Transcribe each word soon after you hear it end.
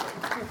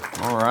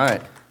All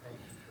right.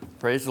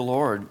 Praise the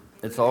Lord.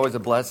 It's always a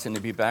blessing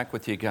to be back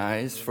with you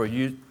guys. For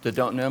you that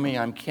don't know me,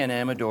 I'm Ken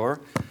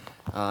Amador.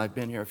 I've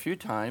been here a few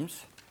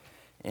times,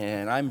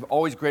 and I'm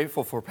always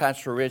grateful for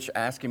Pastor Rich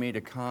asking me to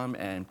come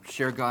and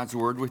share God's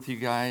Word with you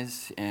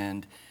guys.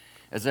 And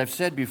as I've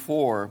said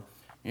before,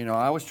 I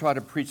always try to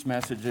preach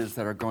messages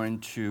that are going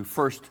to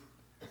first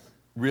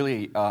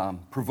really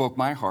provoke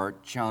my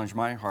heart, challenge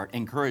my heart,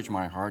 encourage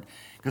my heart,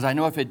 because I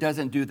know if it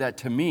doesn't do that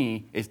to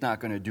me, it's not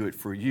going to do it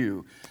for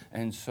you.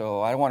 And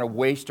so I don't want to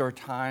waste our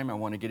time. I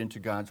want to get into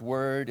God's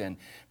Word and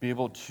be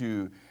able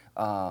to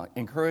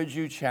encourage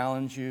you,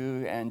 challenge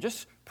you, and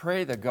just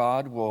pray that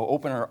God will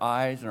open our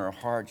eyes and our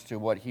hearts to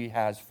what He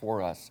has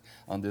for us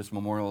on this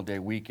Memorial Day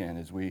weekend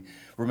as we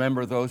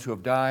remember those who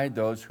have died,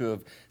 those who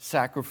have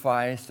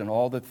sacrificed, and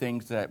all the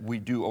things that we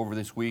do over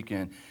this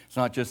weekend. It's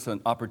not just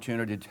an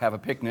opportunity to have a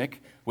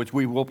picnic, which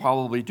we will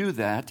probably do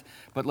that,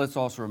 but let's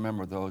also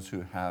remember those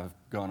who have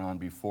gone on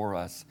before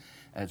us.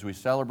 As we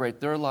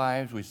celebrate their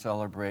lives, we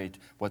celebrate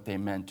what they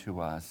meant to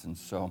us. And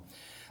so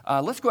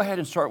let's go ahead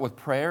and start with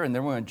prayer, and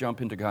then we're going to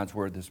jump into God's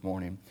Word this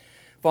morning.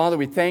 Father,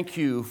 we thank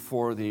you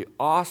for the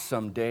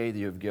awesome day that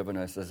you've given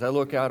us. As I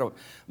look out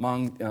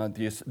among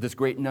this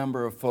great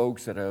number of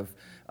folks that have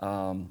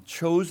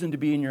chosen to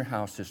be in your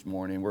house this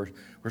morning,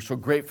 we're so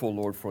grateful,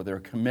 Lord, for their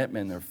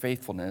commitment, their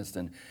faithfulness.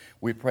 And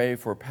we pray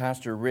for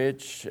Pastor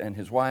Rich and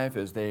his wife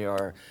as they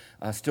are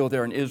still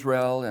there in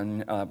Israel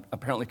and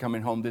apparently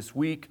coming home this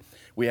week.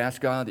 We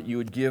ask, God, that you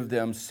would give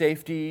them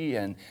safety,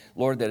 and,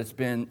 Lord, that it's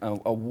been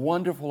a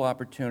wonderful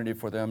opportunity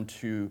for them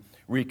to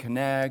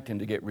reconnect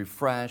and to get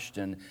refreshed,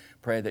 and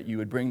pray that you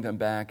would bring them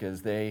back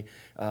as they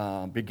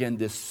begin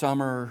this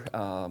summer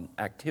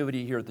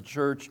activity here at the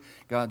church.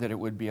 God, that it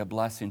would be a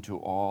blessing to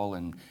all,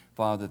 and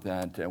Father,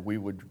 that we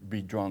would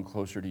be drawn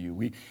closer to you.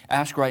 We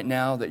ask right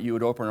now that you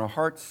would open our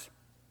hearts.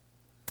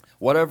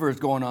 Whatever is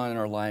going on in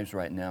our lives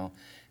right now,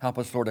 help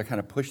us, Lord, to kind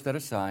of push that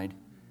aside.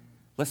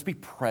 Let's be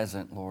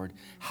present, Lord.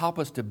 Help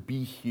us to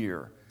be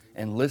here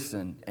and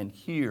listen and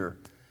hear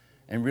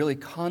and really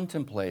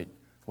contemplate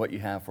what you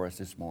have for us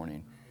this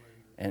morning.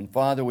 And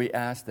Father, we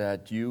ask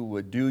that you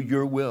would do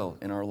your will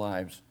in our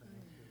lives.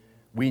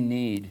 We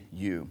need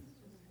you,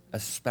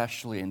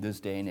 especially in this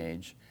day and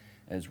age,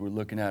 as we're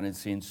looking out and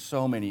seeing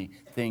so many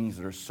things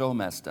that are so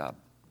messed up.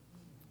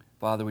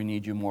 Father, we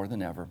need you more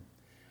than ever.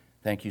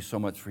 Thank you so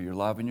much for your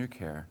love and your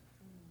care.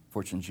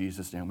 For it's in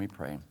Jesus' name we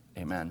pray.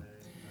 Amen.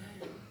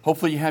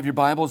 Hopefully you have your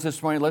Bibles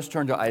this morning. Let's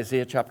turn to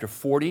Isaiah chapter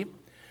 40.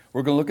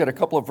 We're going to look at a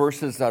couple of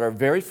verses that are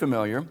very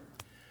familiar.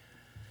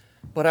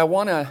 But I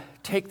want to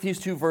take these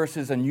two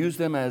verses and use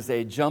them as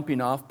a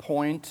jumping off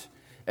point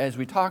as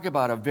we talk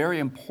about a very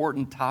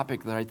important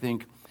topic that I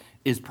think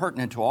is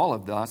pertinent to all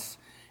of us,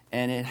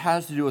 and it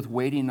has to do with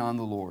waiting on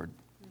the Lord.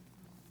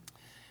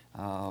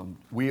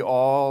 We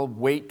all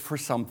wait for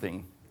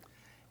something,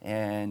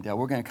 and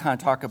we're going to kind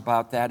of talk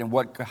about that and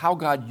how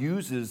God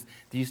uses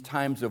these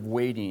times of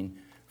waiting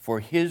for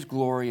His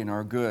glory and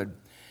our good.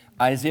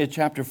 Isaiah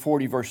chapter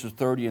 40, verses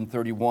 30 and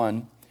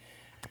 31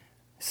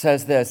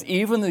 says this: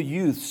 "Even the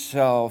youth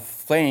shall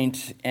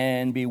faint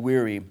and be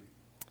weary,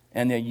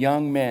 and the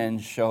young men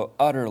shall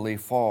utterly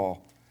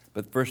fall."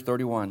 But verse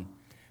 31,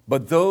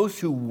 "But those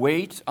who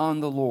wait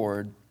on the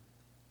Lord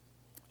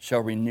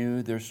shall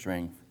renew their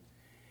strength.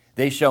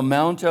 They shall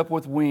mount up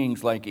with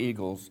wings like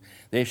eagles.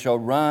 They shall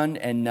run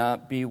and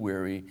not be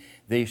weary.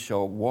 They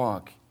shall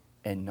walk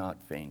and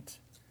not faint."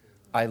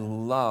 I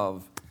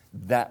love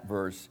that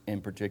verse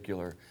in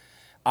particular.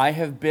 I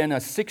have been a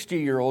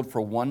 60-year-old for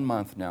 1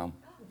 month now.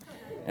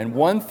 And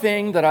one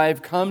thing that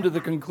I've come to the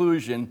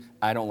conclusion,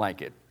 I don't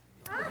like it.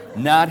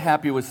 Not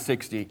happy with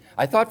 60.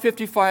 I thought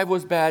 55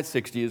 was bad,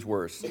 60 is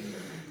worse.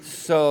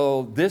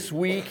 So this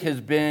week has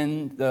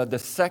been the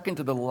second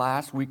to the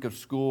last week of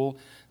school.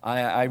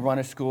 I run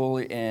a school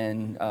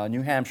in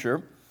New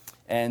Hampshire,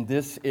 and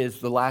this is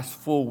the last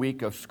full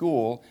week of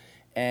school.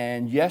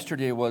 And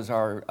yesterday was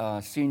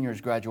our seniors'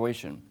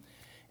 graduation.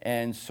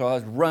 And so I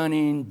was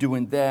running,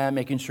 doing that,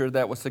 making sure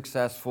that was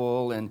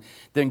successful, and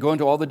then going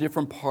to all the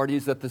different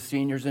parties that the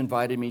seniors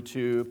invited me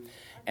to.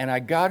 And I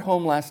got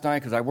home last night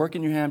because I work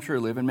in New Hampshire,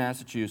 live in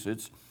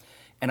Massachusetts,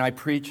 and I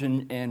preach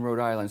in Rhode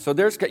Island. So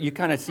you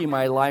kind of see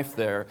my life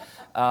there.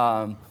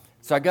 So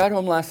I got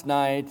home last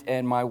night,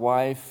 and my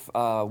wife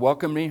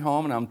welcomed me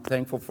home, and I'm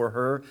thankful for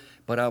her,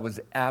 but I was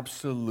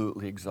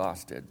absolutely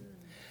exhausted.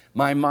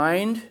 My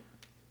mind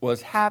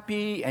was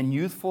happy and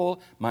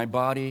youthful, my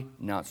body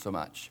not so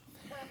much.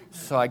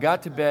 So I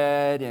got to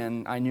bed,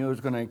 and I knew I was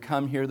going to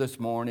come here this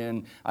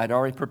morning. I'd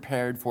already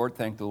prepared for it,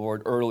 thank the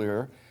Lord,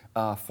 earlier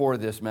for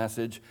this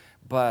message.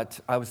 But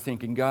I was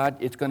thinking, God,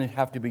 it's going to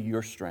have to be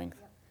your strength,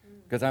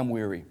 because I'm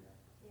weary.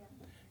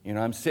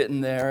 I'm sitting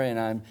there,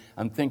 and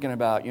I'm thinking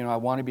about, I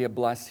want to be a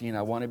blessing.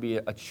 I want to be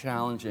a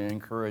challenge and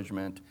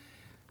encouragement,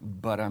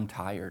 but I'm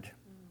tired.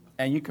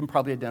 And you can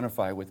probably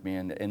identify with me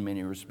in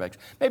many respects.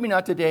 Maybe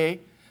not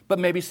today, but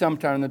maybe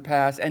sometime in the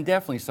past, and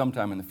definitely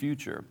sometime in the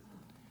future.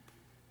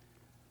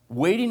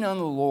 Waiting on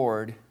the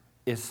Lord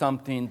is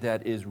something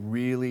that is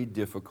really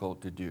difficult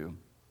to do.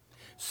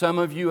 Some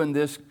of you in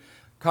this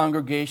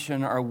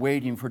congregation are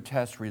waiting for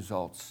test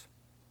results.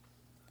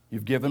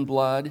 You've given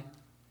blood,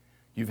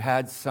 you've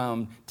had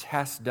some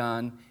tests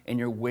done, and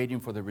you're waiting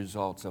for the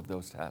results of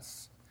those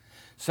tests.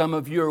 Some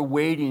of you are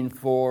waiting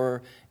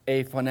for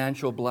a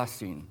financial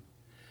blessing.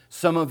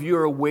 Some of you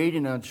are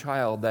waiting on a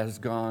child that has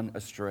gone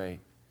astray.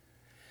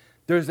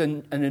 There's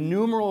an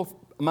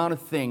innumerable amount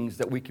of things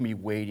that we can be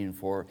waiting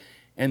for,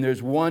 and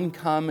there's one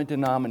common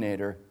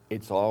denominator.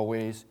 It's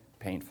always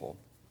painful.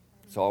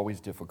 It's always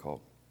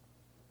difficult.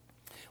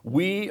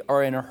 We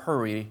are in a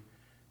hurry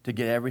to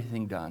get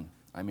everything done.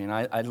 I mean,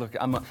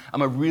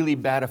 I'm a really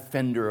bad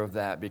offender of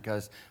that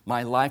because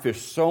my life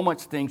is so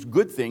much things,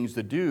 good things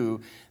to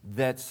do,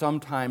 that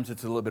sometimes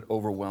it's a little bit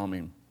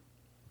overwhelming.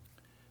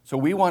 So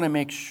we want to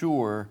make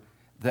sure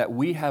that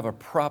we have a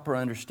proper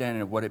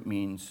understanding of what it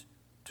means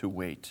to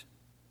wait.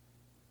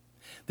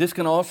 This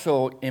can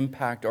also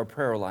impact our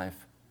prayer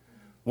life.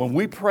 When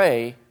we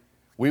pray,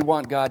 we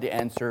want God to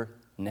answer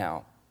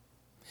now.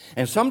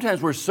 And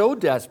sometimes we're so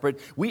desperate,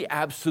 we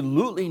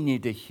absolutely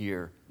need to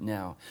hear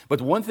now. But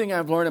the one thing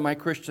I've learned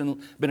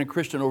in been a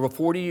Christian over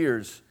 40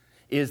 years,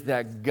 is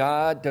that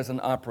God doesn't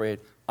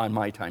operate on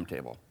my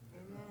timetable.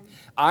 Amen.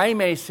 I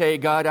may say,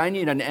 God, I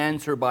need an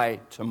answer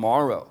by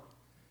tomorrow.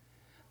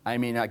 I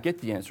may not get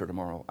the answer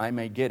tomorrow. I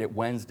may get it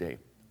Wednesday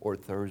or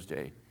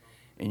Thursday.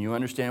 And you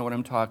understand what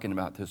I'm talking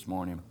about this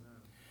morning.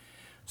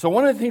 So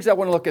one of the things I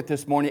want to look at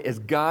this morning is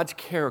God's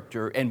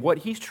character and what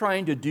He's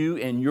trying to do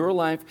in your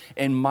life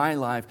and my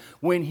life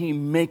when He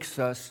makes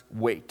us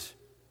wait.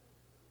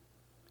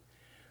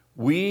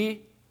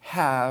 We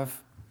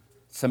have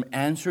some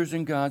answers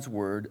in God's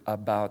Word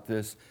about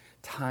this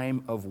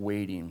time of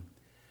waiting.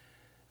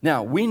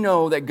 Now, we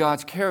know that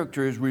God's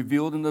character is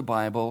revealed in the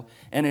Bible,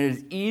 and it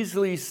is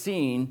easily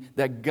seen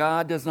that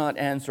God does not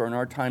answer on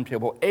our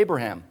timetable.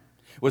 Abraham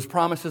was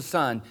promised a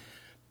son.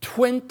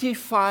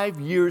 25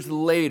 years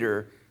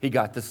later, he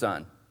got the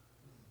son.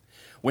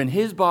 When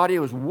his body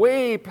was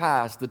way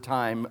past the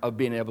time of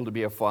being able to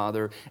be a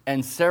father,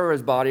 and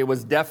Sarah's body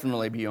was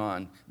definitely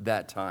beyond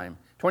that time.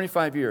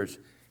 25 years,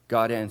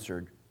 God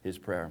answered his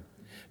prayer.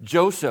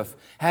 Joseph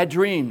had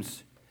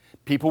dreams.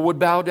 People would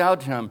bow down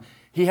to him.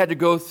 He had to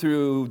go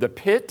through the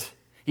pit,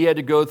 he had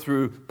to go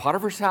through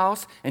Potiphar's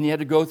house, and he had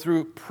to go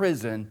through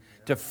prison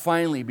to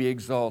finally be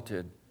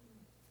exalted.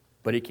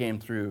 But he came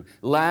through.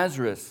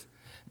 Lazarus,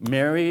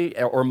 Mary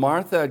or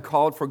Martha had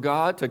called for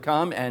God to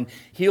come and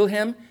heal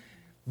him,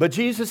 but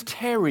Jesus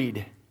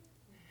tarried,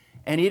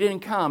 and he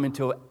didn't come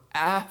until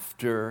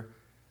after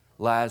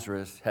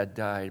Lazarus had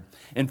died.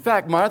 In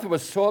fact, Martha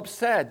was so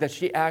upset that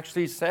she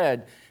actually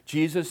said,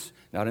 Jesus,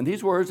 not in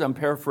these words, I'm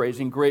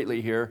paraphrasing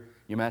greatly here,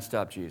 you messed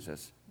up,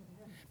 Jesus.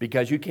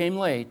 Because you came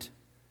late,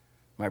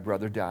 my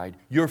brother died.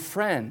 Your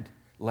friend,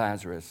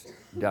 Lazarus,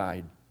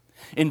 died.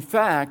 In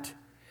fact,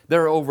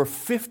 there are over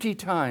 50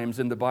 times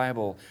in the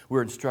Bible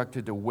we're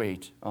instructed to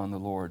wait on the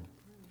Lord.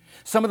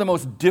 Some of the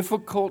most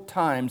difficult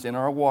times in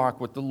our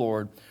walk with the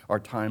Lord are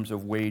times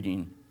of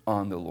waiting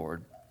on the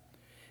Lord.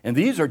 And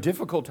these are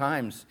difficult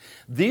times.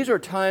 These are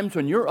times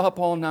when you're up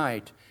all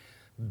night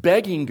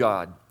begging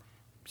God,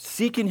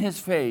 seeking His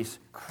face,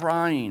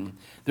 crying.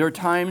 There are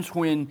times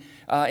when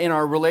in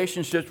our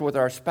relationships with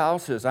our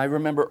spouses, I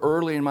remember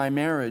early in my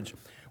marriage,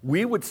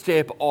 we would stay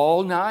up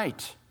all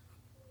night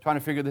trying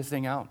to figure this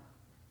thing out.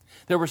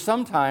 There were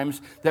some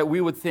times that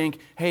we would think,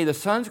 hey, the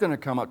sun's going to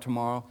come up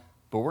tomorrow,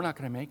 but we're not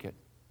going to make it.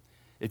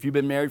 If you've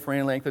been married for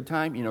any length of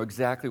time, you know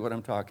exactly what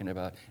I'm talking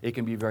about. It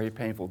can be very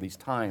painful, these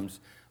times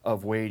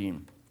of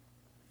waiting.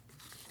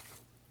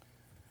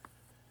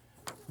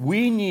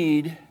 We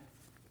need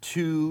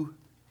to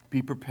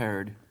be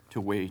prepared to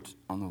wait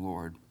on the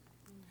Lord.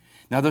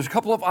 Now, there's a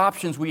couple of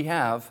options we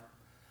have.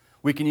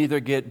 We can either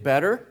get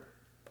better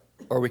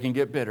or we can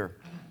get bitter.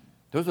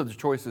 Those are the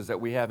choices that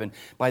we have. And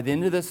by the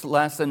end of this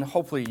lesson,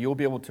 hopefully you'll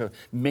be able to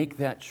make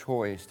that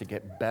choice to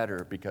get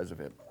better because of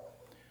it.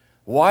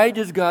 Why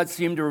does God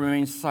seem to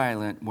remain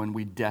silent when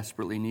we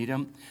desperately need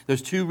Him?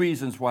 There's two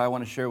reasons why I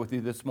want to share with you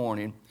this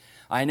morning.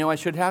 I know I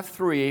should have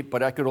three,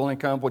 but I could only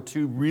come up with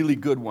two really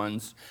good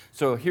ones.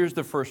 So here's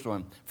the first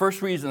one.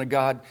 First reason that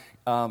God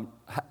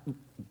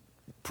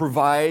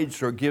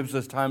provides or gives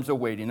us times of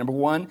waiting. Number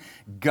one,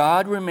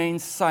 God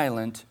remains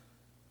silent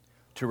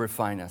to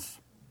refine us.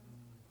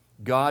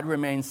 God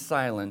remains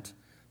silent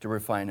to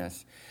refine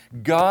us.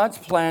 God's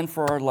plan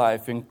for our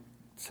life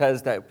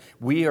says that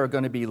we are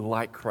going to be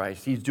like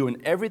Christ. He's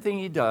doing everything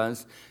He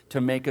does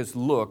to make us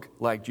look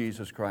like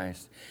Jesus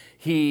Christ.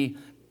 He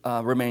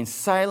remains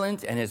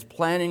silent, and His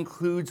plan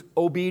includes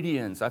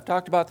obedience. I've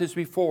talked about this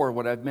before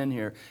when I've been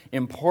here. The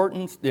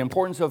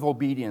importance of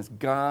obedience.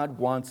 God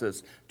wants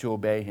us to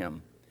obey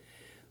Him.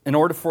 In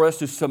order for us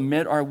to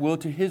submit our will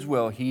to His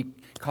will, He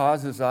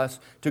causes us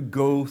to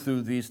go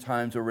through these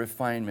times of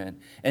refinement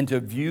and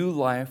to view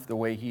life the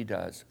way He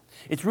does.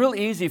 It's real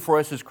easy for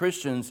us as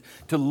Christians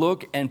to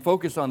look and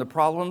focus on the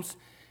problems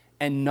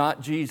and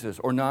not Jesus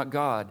or not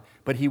God,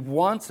 but He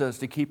wants us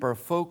to keep our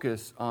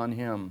focus on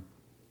Him.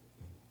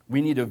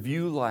 We need to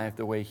view life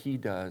the way He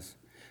does.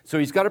 So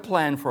He's got a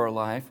plan for our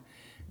life.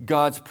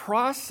 God's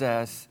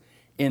process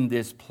in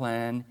this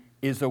plan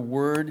is a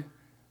word,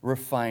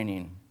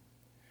 refining.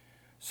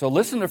 So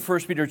listen to 1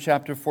 Peter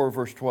chapter 4,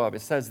 verse 12.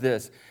 It says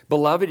this,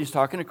 "Beloved," he's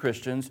talking to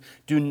Christians,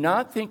 "do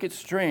not think it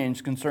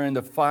strange concerning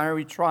the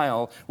fiery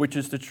trial which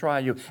is to try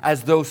you,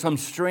 as though some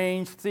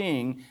strange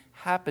thing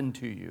happened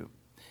to you."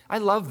 I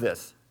love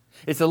this.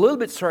 It's a little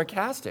bit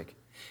sarcastic.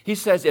 He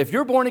says, if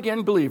you're a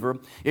born-again believer,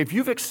 if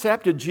you've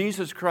accepted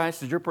Jesus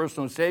Christ as your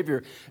personal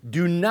Savior,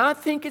 do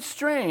not think it's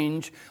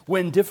strange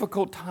when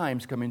difficult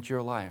times come into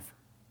your life.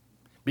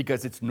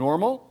 Because it's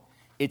normal,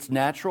 it's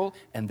natural,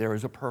 and there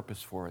is a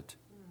purpose for it.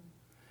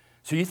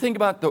 So you think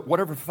about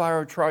whatever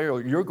fire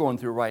trial you're going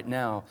through right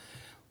now,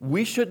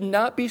 we should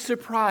not be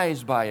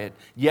surprised by it.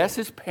 Yes,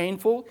 it's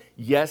painful.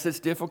 Yes, it's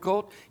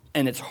difficult.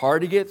 And it's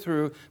hard to get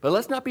through. But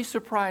let's not be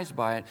surprised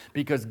by it,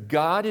 because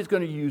God is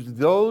going to use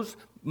those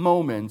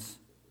moments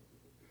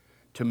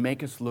to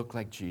make us look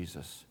like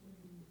Jesus.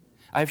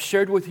 I've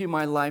shared with you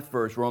my life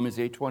verse, Romans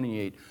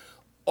 8:28.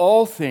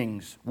 All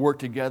things work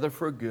together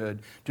for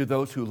good to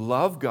those who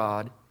love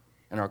God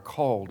and are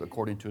called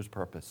according to His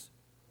purpose.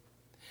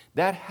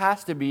 That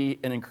has to be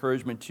an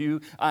encouragement to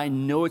you. I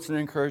know it's an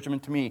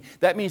encouragement to me.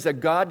 That means that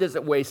God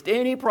doesn't waste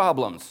any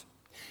problems.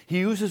 He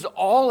uses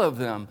all of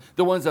them,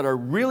 the ones that are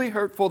really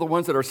hurtful, the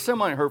ones that are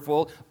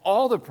semi-hurtful,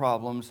 all the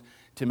problems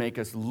to make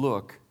us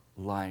look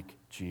like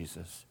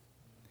Jesus.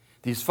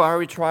 These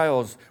fiery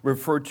trials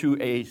refer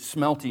to a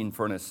smelting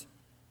furnace.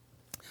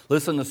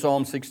 Listen to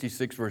Psalm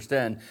 66, verse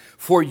 10.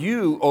 "For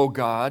you, O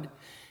God,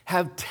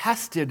 have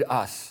tested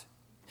us.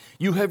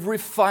 You have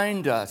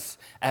refined us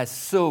as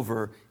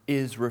silver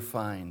is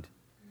refined."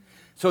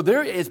 So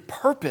there is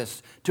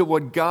purpose to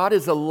what God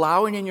is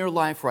allowing in your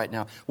life right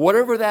now.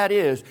 Whatever that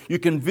is, you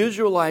can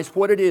visualize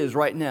what it is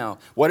right now.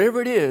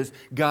 Whatever it is,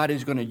 God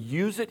is going to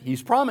use it.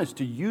 He's promised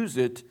to use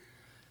it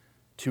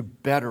to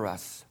better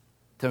us,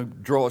 to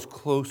draw us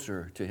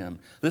closer to Him.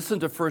 Listen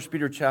to 1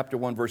 Peter chapter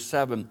 1, verse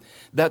 7.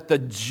 "That the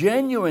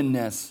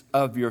genuineness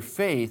of your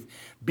faith,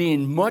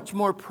 being much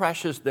more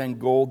precious than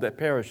gold that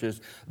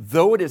perishes,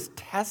 though it is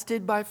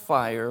tested by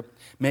fire,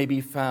 may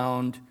be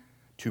found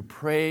to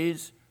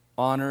praise,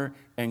 honor,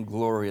 and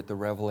glory at the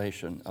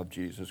revelation of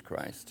Jesus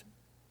Christ."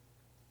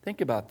 Think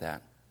about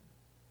that.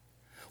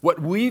 What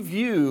we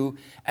view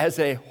as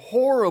a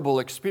horrible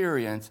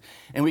experience,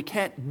 and we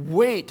can't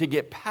wait to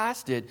get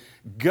past it,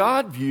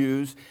 God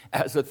views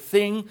as a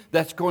thing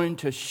that's going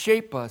to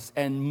shape us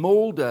and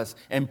mold us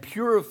and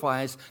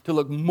purify us to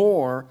look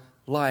more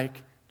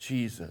like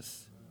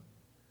Jesus.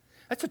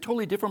 That's a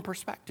totally different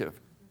perspective.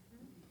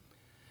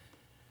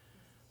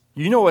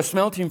 You know, a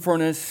smelting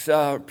furnace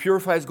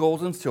purifies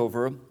gold and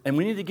silver, and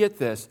we need to get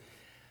this.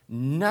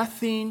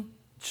 Nothing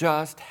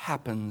just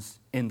happens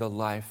in the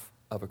life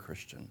of a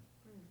Christian.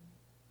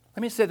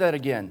 Let me say that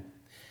again.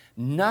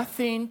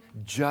 Nothing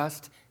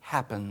just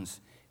happens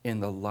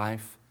in the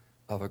life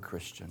of a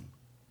Christian.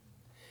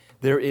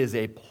 There is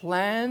a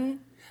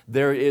plan,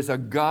 there is a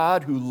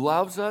God who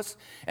loves us,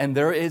 and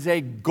there is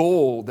a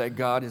goal that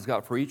God has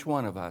got for each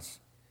one of us.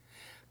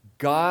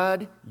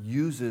 God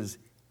uses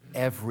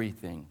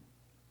everything.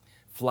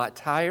 Flat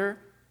tire.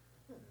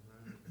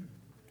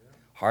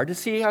 Hard to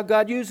see how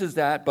God uses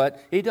that, but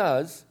He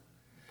does.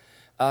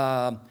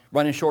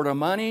 Running short on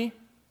money,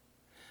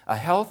 a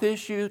health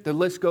issue, the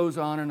list goes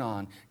on and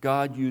on.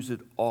 God uses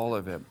all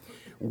of it.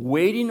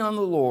 Waiting on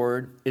the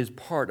Lord is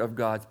part of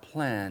God's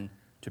plan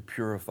to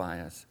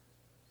purify us.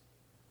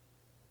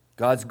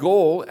 God's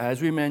goal,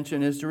 as we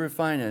mentioned, is to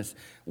refine us.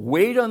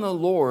 Wait on the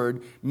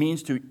Lord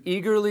means to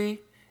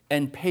eagerly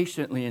and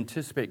patiently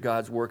anticipate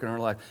God's work in our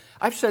life.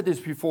 I've said this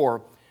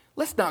before.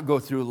 Let's not go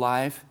through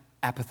life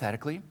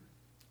apathetically.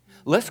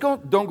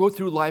 Don't go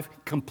through life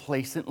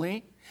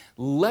complacently.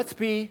 Let's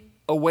be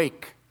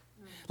awake.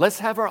 Let's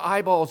have our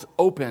eyeballs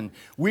open.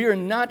 We are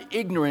not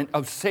ignorant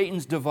of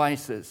Satan's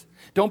devices.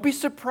 Don't be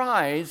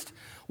surprised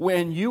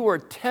when you are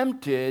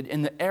tempted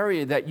in the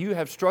area that you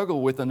have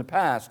struggled with in the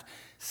past.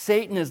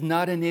 Satan is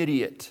not an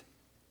idiot.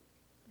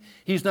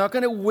 He's not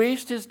going to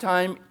waste his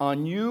time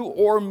on you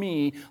or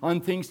me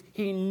on things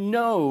he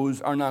knows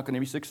are not going to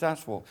be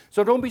successful.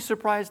 So don't be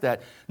surprised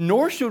that.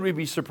 Nor should we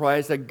be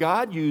surprised that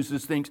God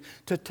uses things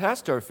to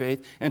test our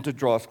faith and to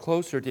draw us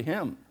closer to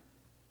Him.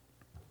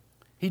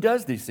 He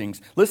does these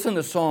things. Listen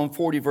to Psalm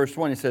 40, verse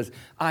 1. It says,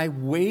 "I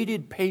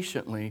waited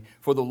patiently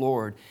for the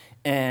Lord,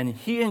 and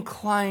He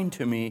inclined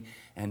to me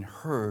and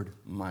heard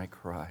my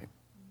cry."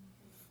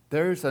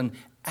 There's an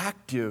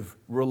active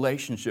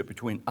relationship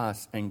between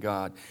us and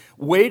God.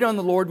 Wait on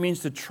the Lord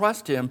means to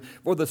trust Him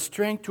for the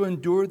strength to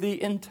endure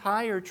the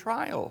entire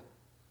trial.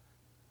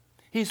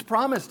 He's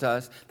promised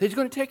us that He's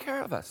going to take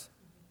care of us.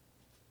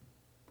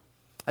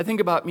 I think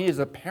about me as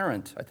a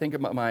parent. I think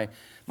about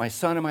my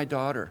son and my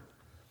daughter.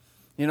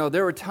 You know,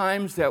 there were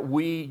times that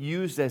we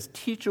used as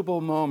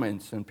teachable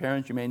moments, and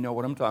parents, you may know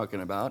what I'm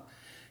talking about.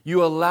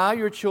 You allow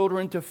your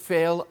children to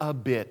fail a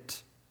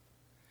bit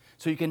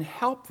so you can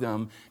help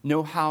them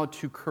know how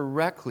to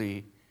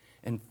correctly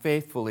and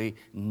faithfully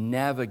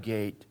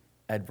navigate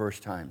adverse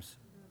times.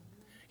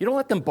 You don't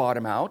let them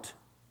bottom out.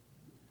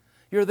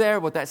 You're there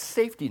with that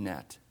safety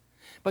net.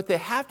 but they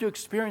have to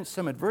experience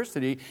some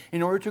adversity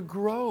in order to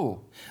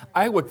grow.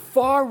 I would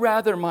far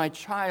rather my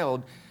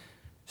child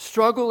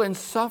struggle and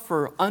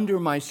suffer under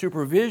my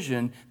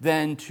supervision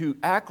than to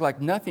act like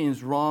nothing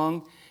is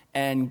wrong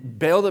and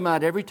bail them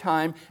out every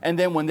time, and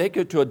then when they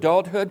get to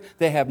adulthood,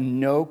 they have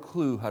no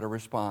clue how to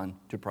respond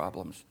to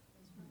problems.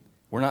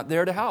 We're not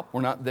there to help. We're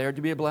not there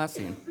to be a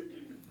blessing.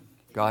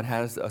 God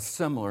has a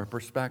similar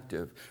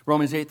perspective.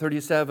 Romans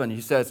 8:37,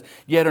 he says,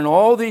 "Yet in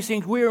all these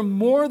things we are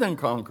more than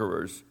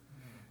conquerors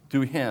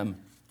through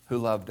him who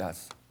loved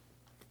us."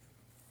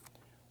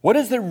 What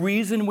is the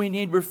reason we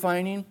need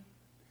refining?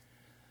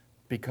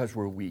 Because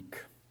we're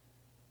weak.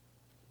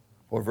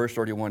 Or verse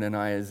 31 in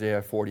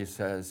Isaiah 40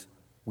 says,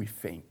 we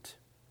faint.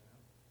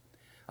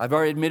 I've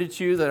already admitted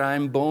to you that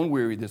I'm bone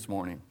weary this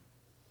morning,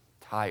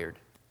 tired.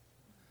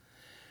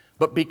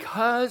 But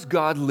because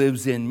God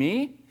lives in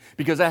me,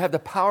 because I have the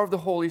power of the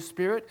Holy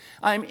Spirit,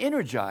 I'm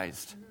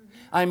energized.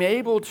 I'm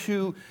able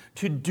to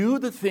do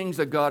the things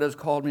that God has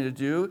called me to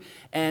do.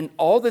 And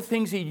all the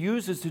things he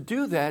uses to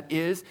do that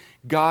is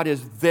God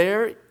is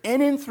there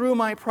in and through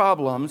my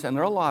problems, and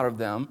there are a lot of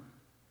them,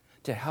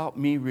 to help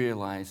me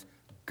realize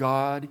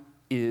God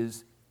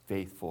is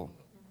faithful.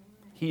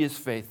 He is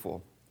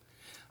faithful.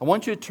 I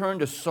want you to turn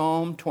to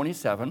Psalm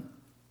 27.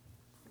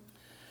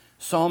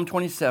 Psalm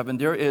 27,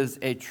 there is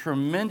a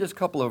tremendous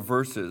couple of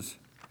verses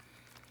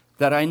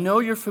that I know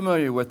you're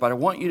familiar with, but I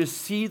want you to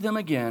see them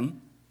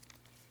again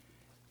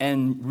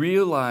and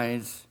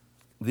realize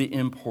the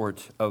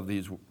import of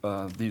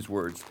these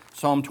words.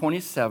 Psalm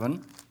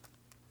 27.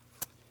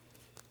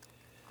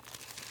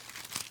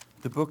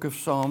 The book of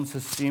Psalms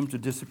has seemed to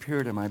disappear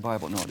in my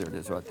Bible. No, there it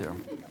is right there.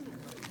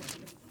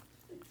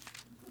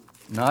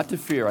 Not to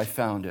fear, I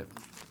found it.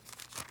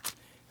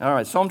 All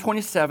right, Psalm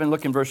 27,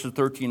 look in verses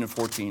 13 and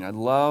 14. I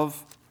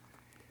love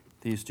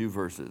these two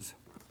verses.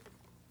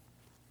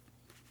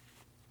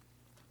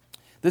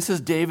 This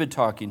is David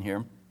talking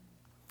here.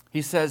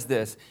 He says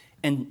this,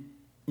 and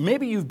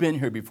maybe you've been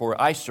here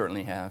before. I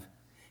certainly have.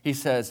 He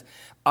says,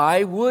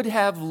 "I would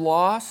have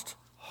lost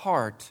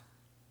heart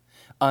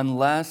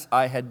unless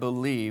I had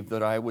believed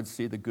that I would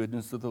see the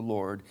goodness of the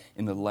Lord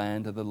in the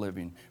land of the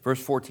living."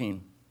 Verse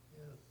 14.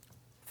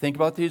 Think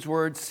about these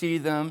words, see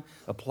them,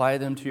 apply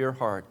them to your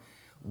heart.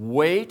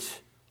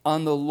 "Wait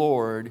on the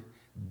Lord,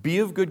 be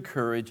of good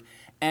courage,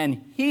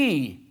 and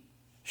he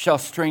shall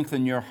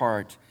strengthen your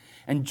heart."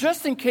 And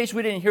just in case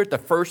we didn't hear it the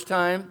first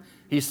time,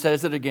 he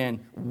says it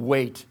again,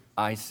 "Wait,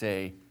 I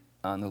say,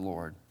 on the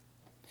Lord."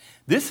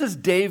 This is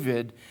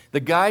David, the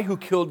guy who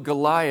killed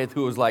Goliath,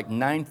 who was like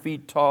 9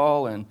 feet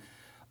tall and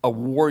a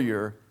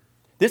warrior.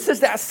 This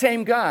is that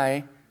same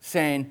guy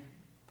saying,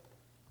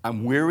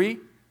 I'm weary,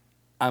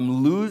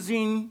 I'm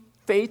losing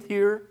faith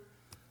here,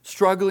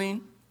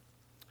 struggling.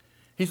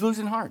 He's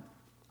losing heart.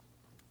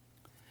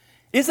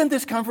 Isn't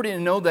this comforting to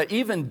know that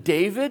even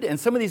David and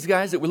some of these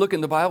guys that we look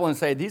in the Bible and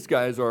say, these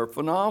guys are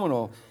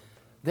phenomenal,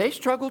 they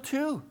struggle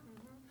too.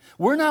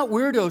 We're not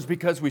weirdos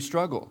because we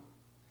struggle.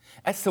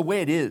 That's the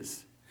way it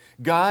is.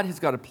 God has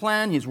got a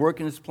plan, he's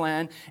working his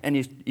plan, and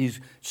he's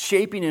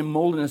shaping and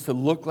molding us to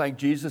look like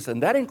Jesus,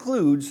 and that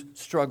includes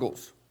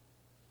struggles.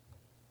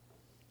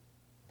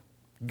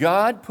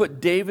 God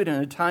put David in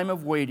a time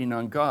of waiting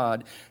on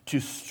God to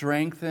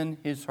strengthen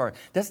his heart.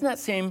 Doesn't that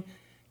seem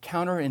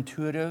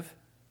counterintuitive?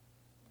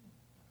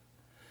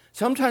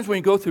 Sometimes when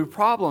we go through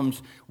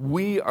problems,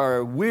 we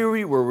are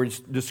weary, we're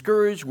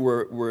discouraged,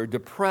 we're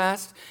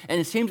depressed, and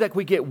it seems like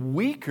we get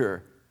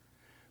weaker.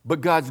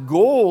 But God's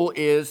goal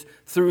is,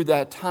 through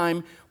that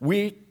time,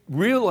 we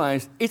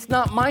realize it's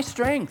not my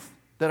strength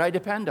that I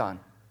depend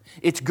on.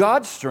 It's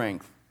God's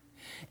strength.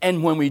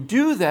 And when we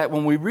do that,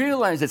 when we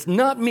realize it's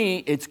not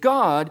me, it's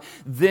God,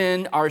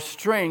 then our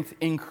strength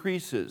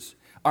increases.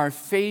 Our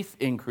faith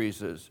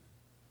increases.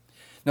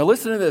 Now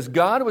listen to this.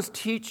 God was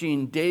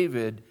teaching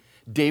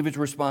David's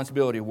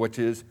responsibility, which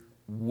is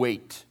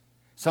wait.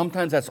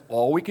 Sometimes that's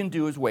all we can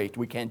do is wait.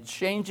 We can't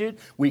change it.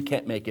 We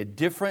can't make it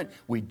different.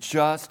 We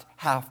just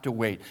have to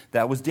wait.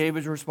 That was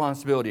David's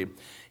responsibility.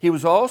 He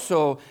was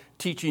also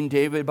teaching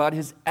David about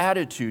his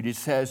attitude. He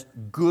says,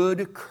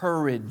 good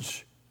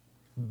courage,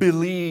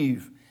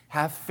 believe,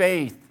 have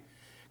faith.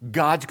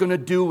 God's going to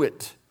do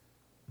it.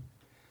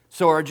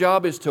 So our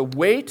job is to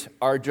wait.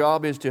 Our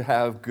job is to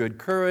have good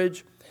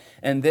courage.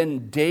 And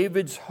then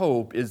David's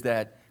hope is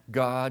that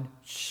God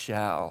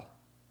shall.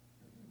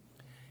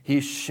 He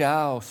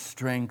shall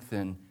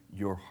strengthen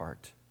your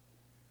heart.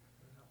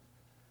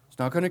 It's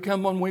not going to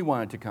come when we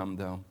want it to come,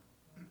 though.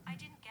 I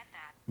didn't get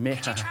that.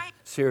 Did you try?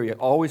 Syria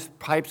always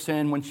pipes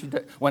in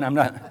when I'm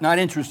not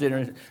interested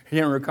in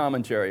hearing her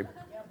commentary.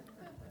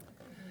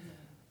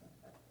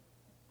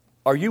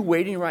 Are you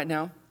waiting right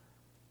now?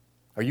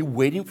 Are you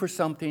waiting for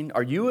something?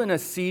 Are you in a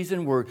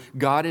season where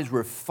God is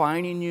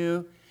refining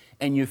you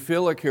and you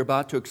feel like you're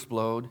about to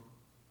explode?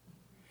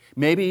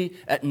 Maybe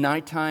at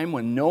nighttime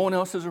when no one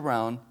else is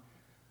around,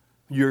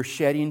 you're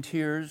shedding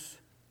tears,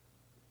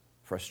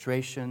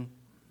 frustration,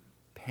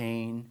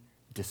 pain,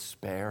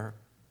 despair.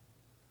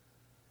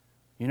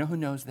 You know who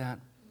knows that?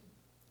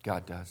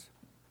 God does.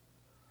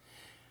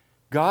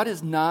 God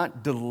is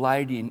not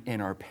delighting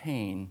in our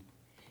pain.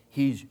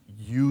 He's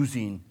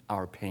using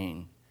our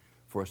pain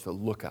for us to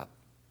look up.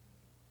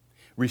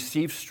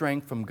 Receive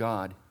strength from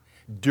God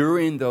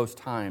during those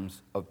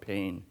times of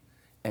pain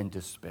and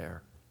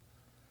despair.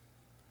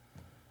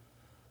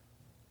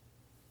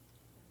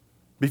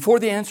 Before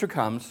the answer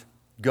comes,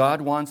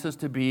 God wants us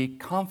to be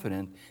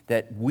confident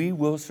that we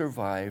will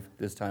survive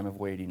this time of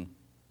waiting.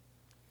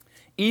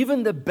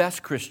 Even the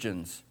best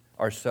Christians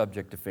are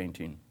subject to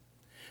fainting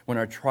when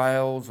our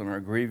trials are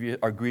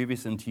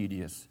grievous and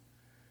tedious.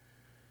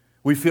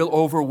 We feel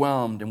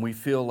overwhelmed and we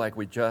feel like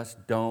we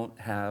just don't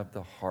have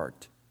the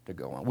heart to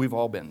go on. We've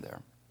all been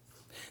there.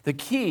 The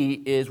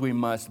key is we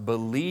must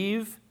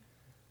believe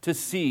to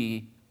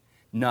see,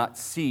 not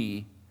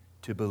see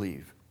to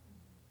believe.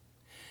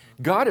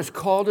 God has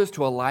called us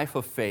to a life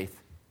of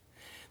faith.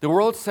 The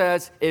world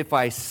says, if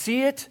I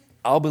see it,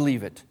 I'll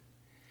believe it.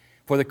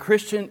 For the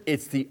Christian,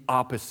 it's the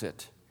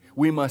opposite.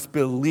 We must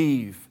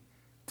believe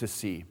to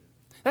see.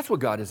 That's what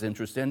God is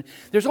interested in.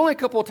 There's only a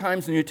couple of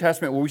times in the New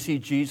Testament where we see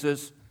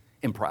Jesus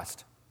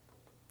impressed.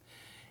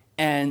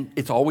 And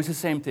it's always the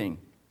same thing.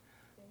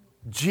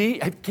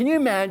 Can you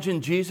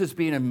imagine Jesus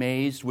being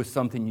amazed with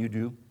something you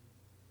do?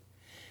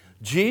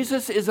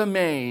 Jesus is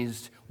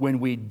amazed when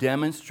we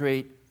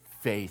demonstrate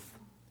faith.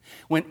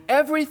 When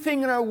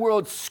everything in our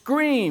world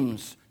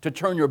screams to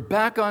turn your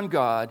back on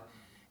God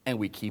and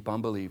we keep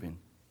on believing.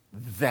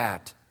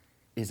 That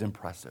is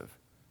impressive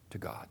to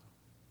God.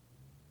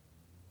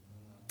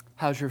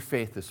 How's your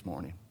faith this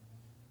morning?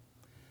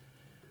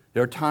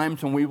 There are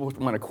times when we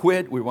want to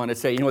quit. We want to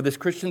say, this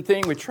Christian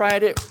thing, we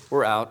tried it,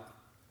 we're out.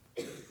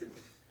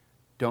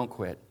 Don't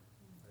quit.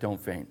 Don't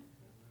faint.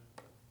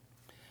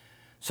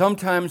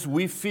 Sometimes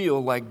we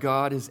feel like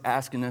God is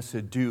asking us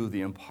to do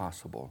the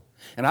impossible.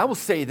 And I will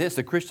say this,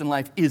 the Christian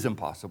life is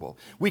impossible.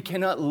 We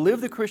cannot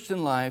live the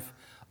Christian life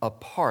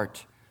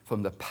apart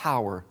from the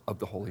power of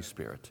the Holy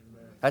Spirit.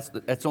 That's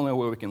the only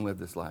way we can live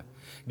this life.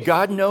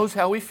 God knows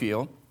how we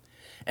feel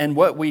and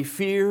what we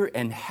fear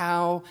and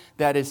how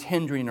that is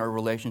hindering our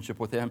relationship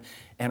with Him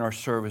and our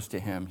service to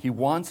Him. He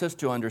wants us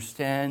to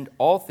understand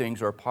all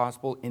things are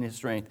possible in His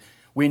strength.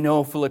 We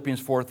know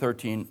Philippians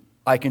 4:13,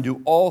 I can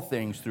do all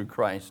things through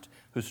Christ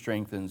who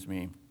strengthens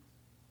me.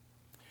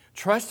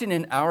 Trusting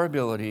in our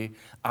ability,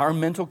 our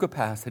mental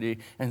capacity,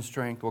 and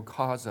strength will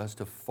cause us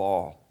to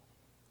fall.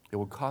 It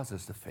will cause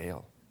us to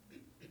fail.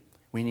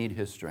 We need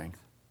His strength.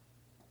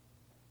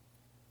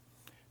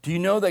 Do you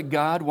know that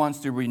God wants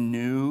to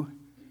renew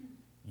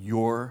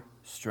your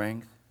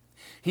strength?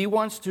 He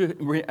wants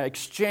to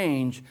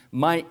exchange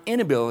my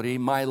inability,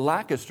 my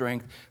lack of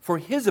strength, for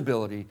His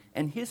ability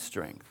and His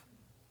strength.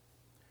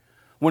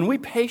 When we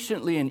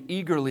patiently and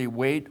eagerly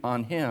wait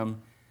on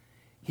Him,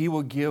 He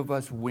will give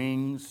us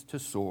wings to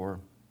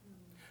soar,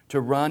 to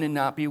run and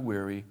not be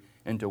weary,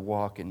 and to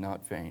walk and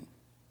not faint.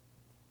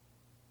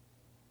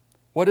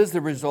 What is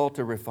the result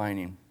of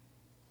refining?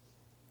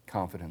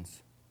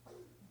 Confidence.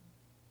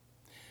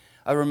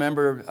 I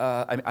remember,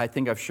 I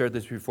think I've shared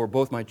this before,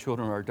 both my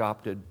children are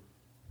adopted.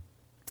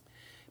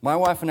 My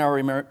wife and I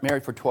were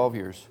married for 12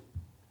 years.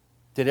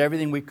 Did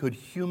everything we could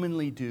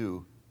humanly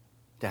do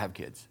to have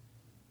kids.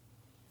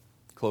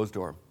 Closed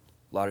door.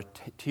 A lot of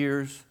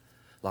tears,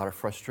 a lot of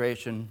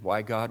frustration.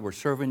 Why, God? We're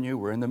serving you.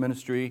 We're in the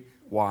ministry.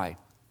 Why?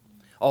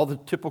 All the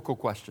typical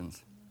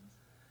questions.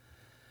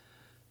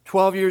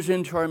 12 years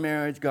into our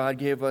marriage, God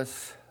gave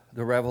us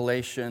the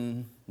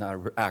revelation, not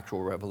an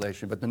actual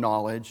revelation, but the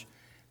knowledge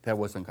that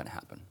wasn't going to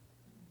happen.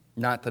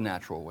 Not the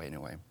natural way,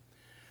 anyway.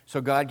 So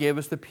God gave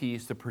us the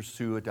peace to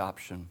pursue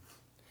adoption.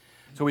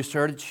 So we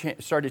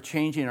started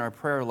changing our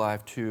prayer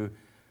life to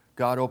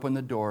God open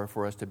the door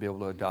for us to be able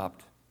to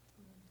adopt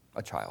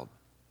a child.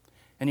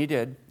 And He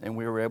did, and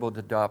we were able to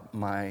adopt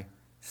my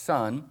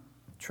son,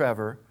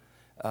 Trevor,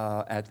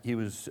 he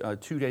was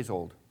 2 days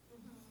old.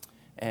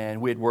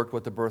 And we had worked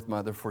with the birth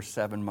mother for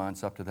 7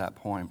 months up to that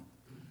point.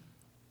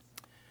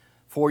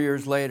 4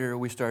 years later,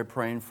 we started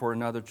praying for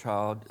another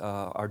child,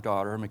 our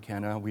daughter,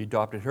 McKenna. We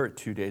adopted her at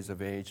 2 days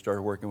of age,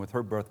 started working with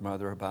her birth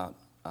mother about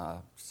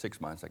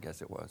 6 months, I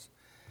guess it was.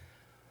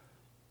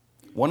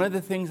 One of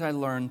the things I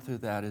learned through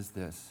that is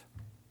this.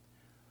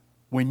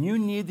 When you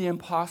need the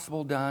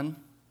impossible done,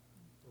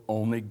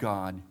 only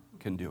God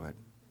can do it.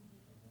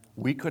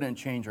 We couldn't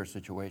change our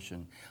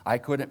situation. I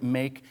couldn't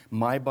make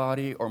my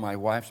body or my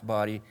wife's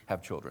body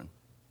have children.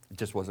 It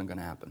just wasn't going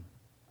to happen.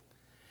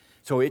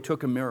 So it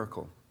took a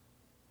miracle,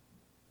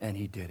 and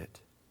He did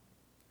it.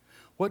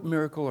 What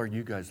miracle are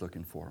you guys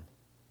looking for?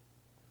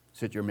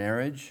 Is it your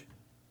marriage?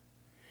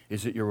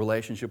 Is it your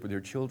relationship with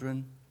your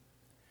children?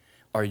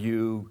 Are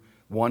you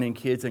wanting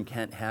kids and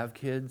can't have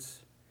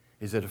kids?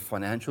 Is it a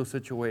financial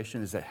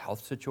situation? Is it a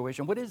health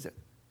situation? What is it?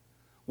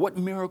 What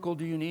miracle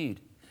do you need?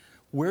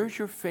 Where's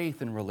your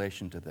faith in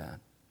relation to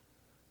that?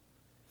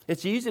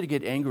 It's easy to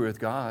get angry with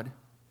God.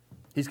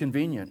 He's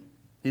convenient.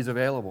 He's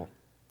available.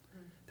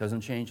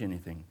 Doesn't change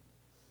anything.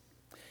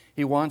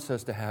 He wants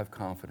us to have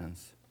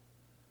confidence.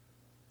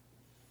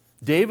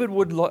 David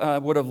would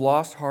have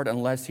lost heart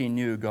unless he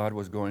knew God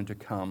was going to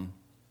come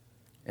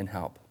and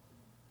help.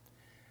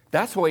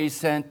 That's why he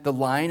sent the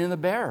lion and the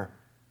bear.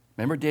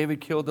 Remember, David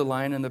killed the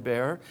lion and the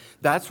bear?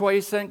 That's why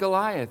he sent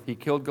Goliath. He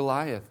killed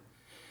Goliath.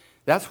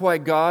 That's why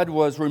God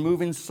was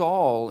removing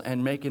Saul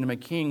and making him a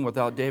king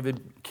without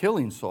David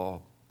killing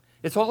Saul.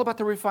 It's all about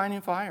the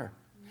refining fire,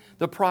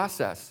 the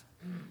process.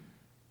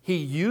 He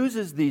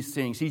uses these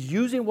things. He's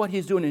using what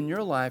he's doing in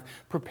your life,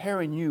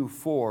 preparing you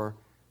for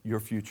your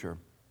future.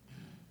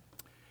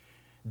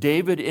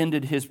 David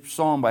ended his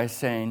psalm by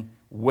saying,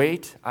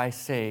 "Wait, I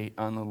say,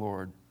 on the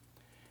Lord."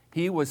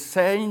 He was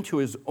saying to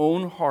his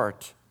own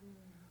heart,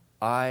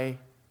 I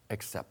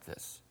accept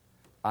this.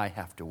 I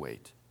have to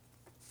wait.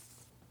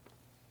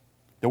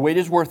 The wait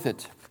is worth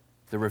it.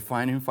 The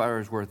refining fire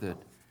is worth it.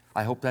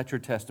 I hope that's your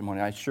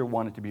testimony. I sure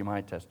want it to be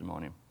my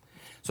testimony.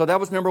 So that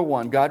was number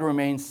one. God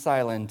remains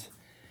silent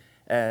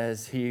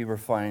as he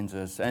refines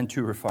us and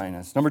to refine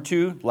us. Number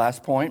two,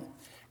 last point.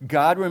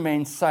 God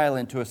remains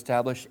silent to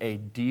establish a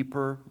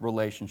deeper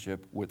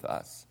relationship with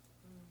us.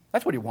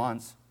 That's what he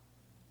wants.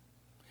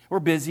 We're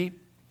busy.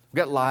 We've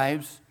got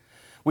lives.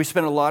 We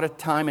spend a lot of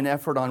time and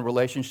effort on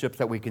relationships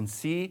that we can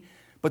see,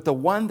 but the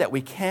one that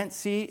we can't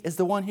see is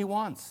the one he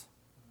wants.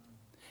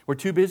 We're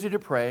too busy to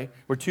pray.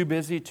 We're too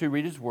busy to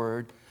read his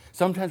word.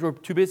 Sometimes we're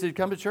too busy to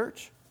come to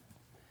church.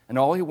 And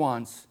all he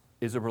wants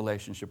is a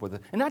relationship with us.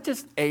 And not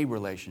just a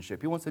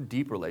relationship. He wants a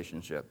deep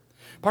relationship.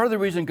 Part of the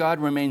reason God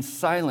remains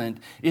silent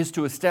is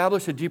to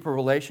establish a deeper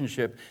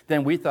relationship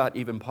than we thought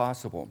even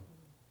possible.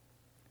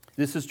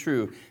 This is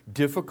true.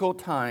 Difficult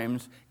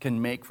times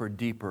can make for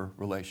deeper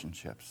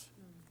relationships.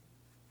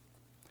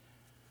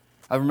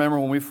 I remember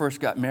when we first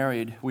got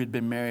married, we'd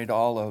been married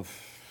all of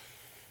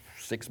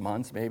 6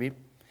 months maybe.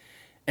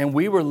 And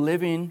we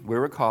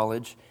were at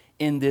college,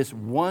 in this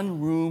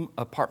one-room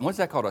apartment. What's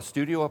that called, a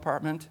studio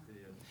apartment?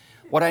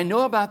 What I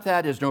know about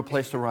that is no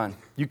place to run.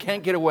 You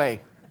can't get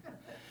away.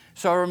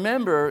 So I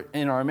remember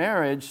in our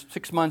marriage,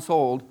 6 months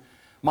old,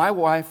 my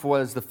wife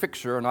was the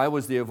fixer and I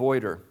was the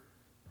avoider.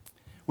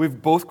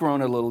 We've both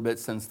grown a little bit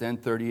since then,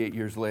 38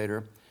 years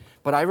later.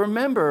 But I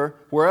remember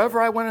wherever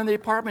I went in the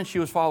apartment, she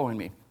was following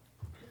me.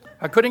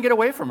 I couldn't get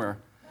away from her.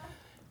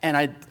 And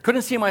I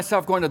couldn't see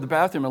myself going to the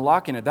bathroom and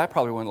locking it. That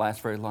probably wouldn't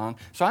last very long.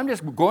 So I'm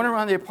just going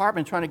around the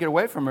apartment trying to get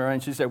away from her.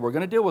 And she said, we're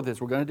going to deal with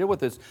this. We're going to deal with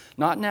this.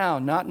 Not now,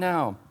 not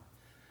now.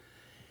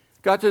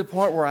 Got to the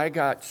point where I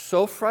got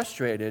so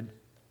frustrated,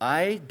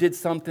 I did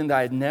something that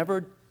I'd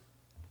never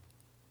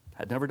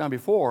done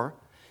before.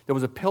 There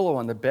was a pillow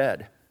on the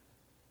bed.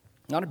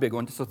 Not a big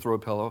one, just a throw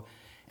pillow.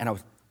 And I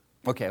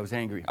was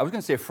angry. I was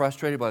going to say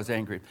frustrated, but I was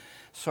angry.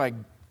 So I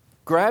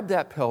grabbed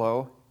that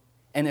pillow,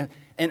 and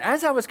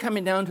as I was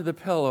coming down to the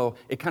pillow,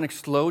 it kind of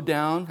slowed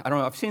down. I don't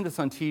know, I've seen this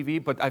on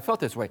TV, but I felt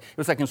this way. It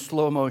was like in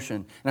slow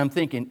motion. And I'm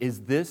thinking,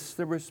 is this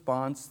the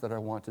response that I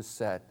want to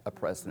set a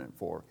precedent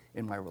for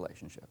in my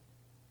relationship?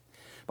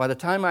 By the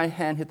time my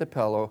hand hit the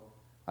pillow,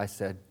 I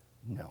said,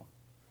 no.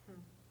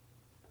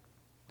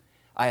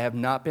 I have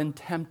not been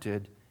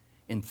tempted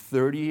in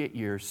 38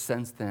 years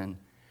since then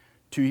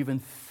to even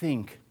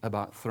think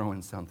about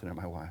throwing something at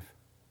my wife.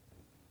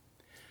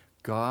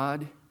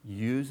 God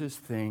uses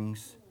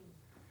things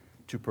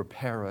to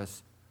prepare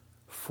us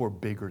for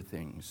bigger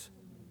things.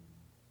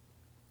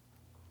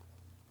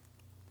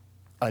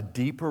 A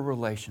deeper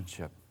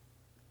relationship.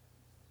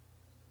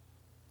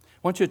 I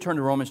want you to turn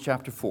to Romans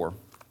chapter 4.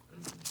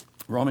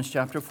 Romans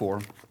chapter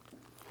 4.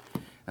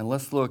 And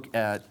let's look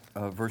at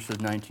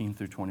verses 19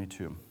 through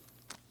 22.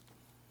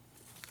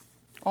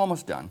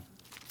 Almost done.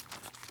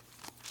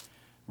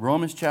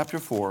 Romans chapter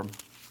 4,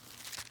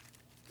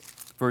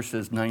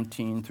 verses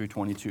 19 through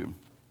 22.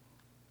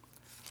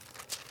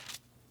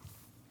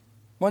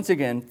 Once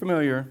again,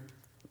 familiar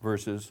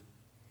verses.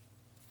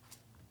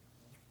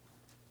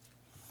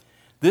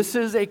 This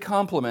is a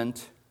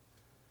compliment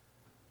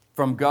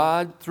from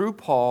God through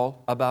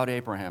Paul about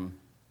Abraham.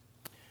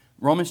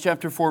 Romans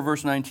chapter 4,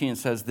 verse 19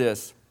 says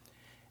this,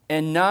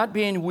 "And not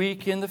being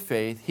weak in the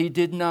faith, he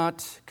did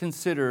not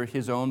consider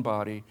his own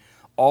body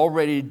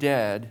already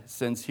dead,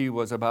 since he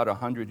was about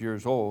 100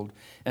 years old,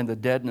 and the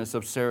deadness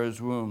of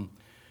Sarah's womb.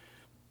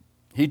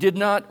 He did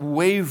not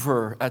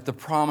waver at the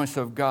promise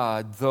of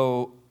God,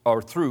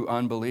 through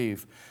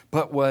unbelief,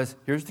 but was,"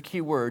 here's the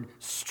key word,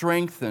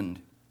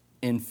 "strengthened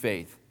in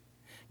faith,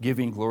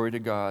 giving glory to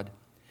God,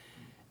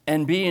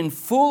 and being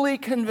fully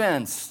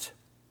convinced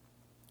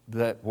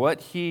that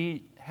what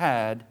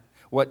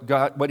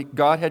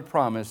God had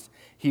promised,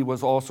 he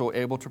was also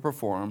able to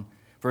perform."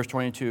 Verse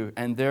 22,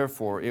 "And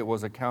therefore it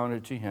was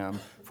accounted to him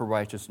for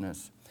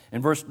righteousness."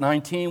 In verse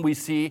 19, we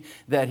see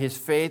that his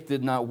faith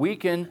did not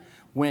weaken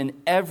when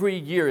every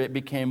year it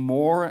became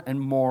more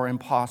and more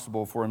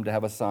impossible for him to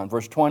have a son.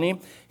 Verse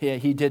 20,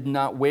 he did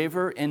not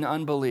waver in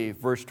unbelief.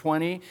 Verse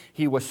 20,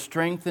 he was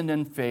strengthened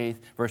in faith.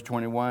 Verse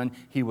 21,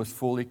 he was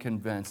fully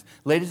convinced.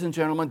 Ladies and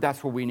gentlemen,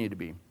 that's where we need to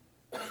be.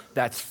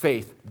 That's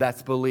faith,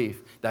 that's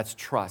belief, that's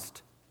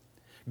trust.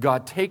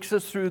 God takes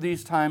us through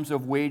these times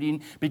of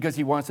waiting because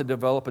he wants to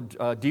develop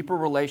a deeper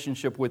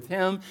relationship with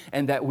him,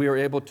 and that we are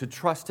able to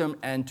trust him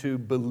and to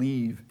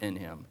believe in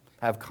him,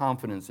 have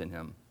confidence in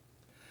him.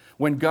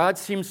 When God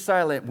seems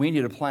silent, we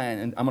need a plan.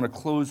 And I'm going to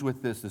close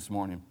with this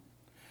morning.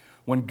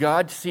 When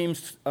God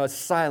seems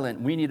silent,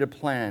 we need a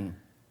plan.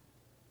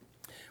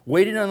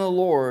 Waiting on the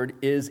Lord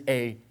is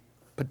a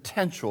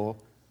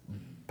potential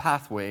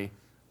pathway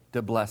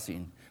to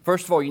blessing.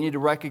 First of all, you need to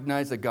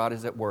recognize that God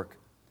is at work.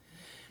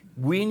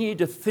 We need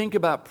to think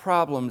about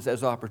problems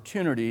as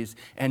opportunities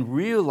and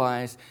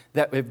realize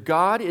that if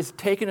God is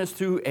taking us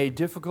through a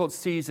difficult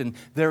season,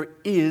 there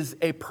is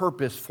a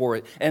purpose for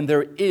it, and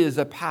there is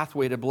a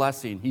pathway to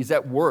blessing. He's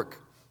at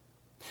work.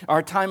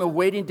 Our time of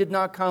waiting did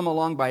not come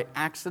along by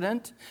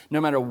accident, no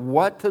matter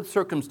what the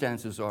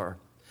circumstances are.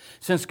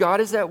 Since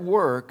God is at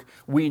work,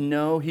 we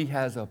know He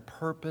has a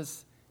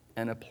purpose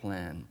and a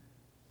plan.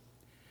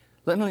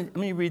 Let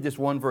me read this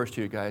one verse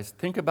to you guys.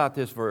 Think about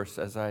this verse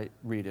as I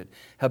read it.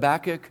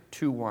 Habakkuk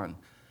 2:1.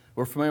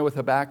 We're familiar with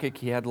Habakkuk.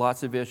 He had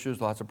lots of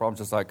issues, lots of problems,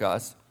 just like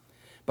us.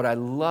 But I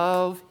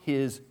love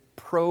his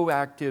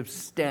proactive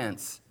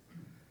stance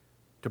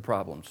to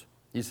problems.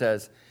 He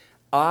says,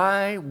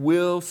 I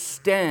will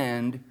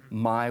stand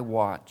my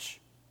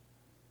watch.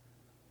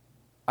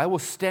 I will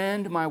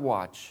stand my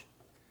watch.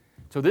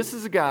 So this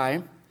is a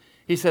guy,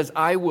 he says,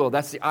 I will.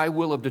 That's the I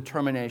will of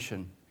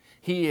determination.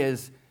 He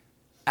is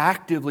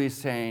actively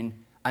saying,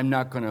 I'm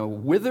not going to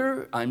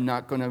wither. I'm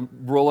not going to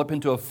roll up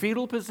into a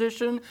fetal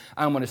position.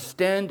 I'm going to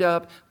stand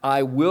up.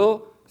 I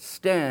will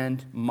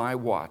stand my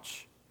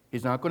watch.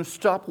 He's not going to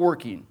stop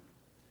working.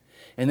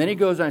 And then he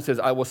goes on and says,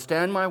 I will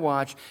stand my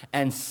watch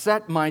and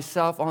set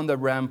myself on the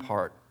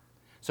rampart.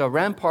 So a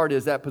rampart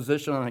is that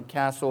position on a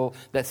castle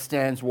that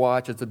stands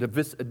watch. It's a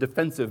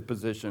defensive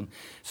position.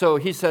 So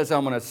he says,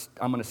 I'm going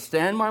to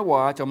stand my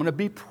watch. I'm going to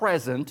be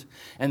present.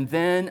 And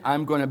then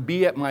I'm going to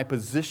be at my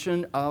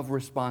position of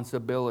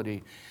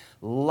responsibility.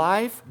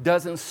 Life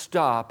doesn't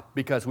stop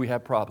because we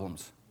have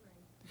problems.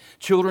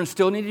 Children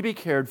still need to be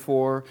cared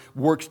for.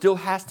 Work still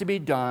has to be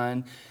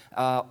done.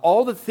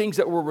 All the things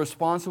that we're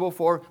responsible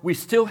for, we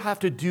still have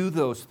to do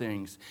those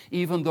things,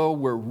 even though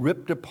we're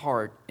ripped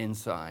apart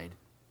inside.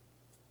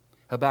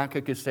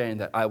 Habakkuk is saying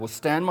that I will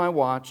stand my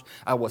watch,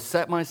 I will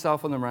set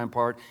myself on the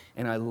rampart,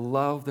 and I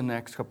love the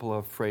next couple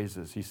of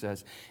phrases. He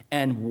says,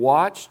 and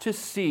watch to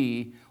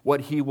see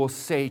what He will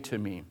say to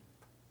me.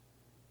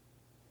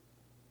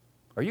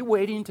 Are you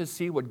waiting to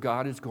see what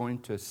God is going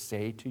to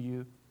say to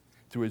you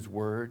through His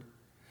Word,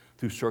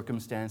 through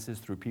circumstances,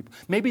 through people?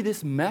 Maybe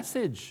this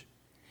message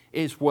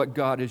is what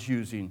God is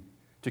using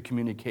to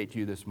communicate to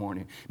you this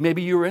morning.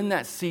 Maybe you're in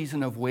that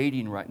season of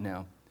waiting right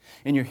now,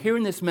 and you're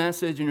hearing this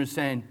message and you're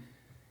saying,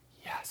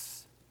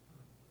 yes,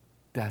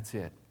 that's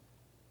it.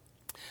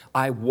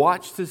 I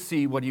watch to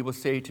see what He will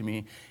say to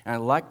me. And I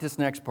like this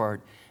next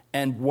part.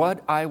 And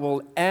what I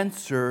will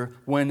answer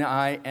when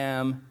I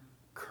am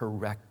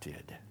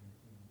corrected.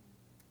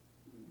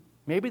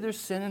 Maybe there's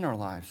sin in our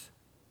lives.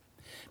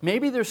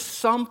 Maybe there's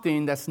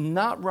something that's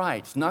not right.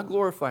 It's not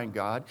glorifying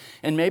God.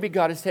 And maybe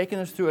God has taken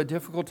us through a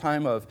difficult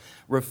time of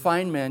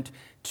refinement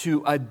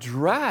to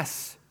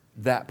address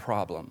that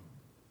problem.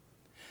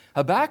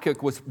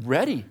 Habakkuk was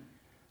ready.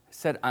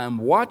 Said, I'm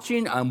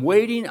watching, I'm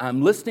waiting,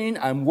 I'm listening,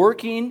 I'm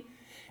working,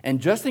 and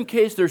just in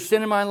case there's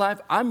sin in my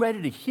life, I'm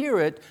ready to hear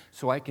it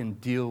so I can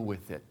deal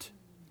with it,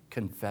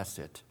 confess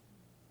it.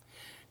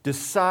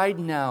 Decide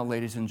now,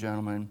 ladies and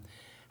gentlemen,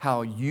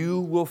 how you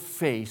will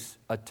face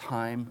a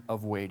time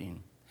of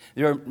waiting.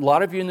 There are a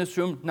lot of you in this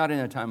room not in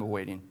a time of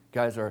waiting.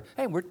 Guys are,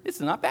 hey, it's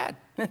not bad.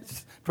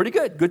 It's pretty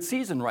good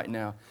season right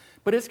now,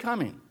 but it's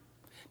coming.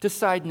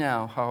 Decide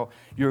now how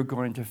you're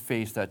going to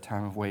face that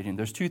time of waiting.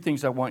 There's two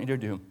things I want you to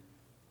do.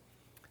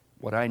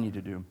 What I need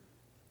to do.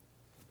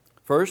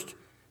 First,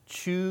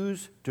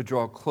 choose to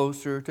draw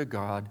closer to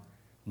God,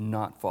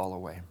 not fall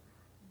away.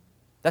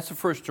 That's the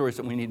first choice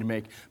that we need to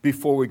make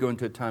before we go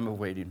into a time of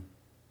waiting.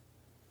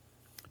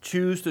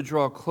 Choose to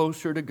draw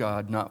closer to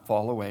God, not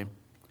fall away.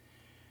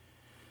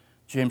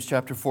 James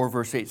chapter 4,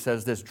 verse 8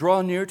 says this,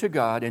 draw near to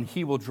God, and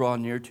He will draw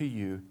near to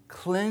you.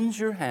 Cleanse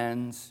your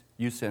hands,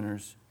 you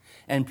sinners,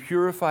 and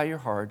purify your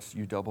hearts,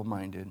 you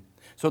double-minded.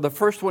 So the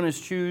first one is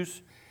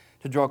choose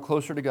to draw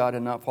closer to God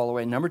and not fall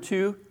away. Number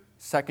two,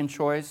 second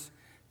choice,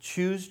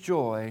 choose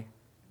joy,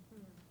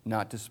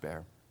 not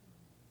despair.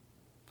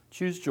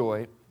 Choose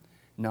joy,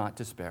 not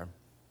despair.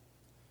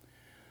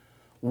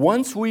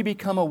 Once we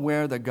become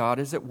aware that God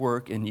is at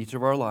work in each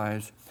of our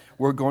lives,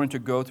 we're going to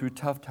go through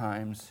tough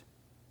times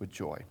with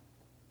joy.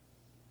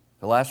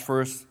 The last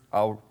verse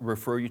I'll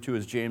refer you to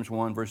is James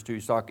 1, verse 2.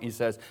 He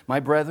says,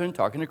 my brethren,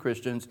 talking to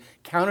Christians,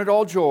 count it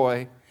all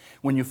joy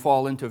when you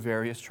fall into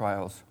various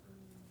trials.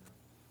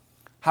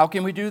 How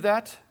can we do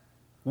that?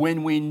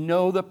 When we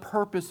know the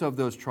purpose of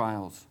those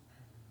trials.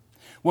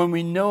 When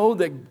we know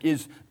that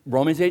is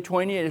Romans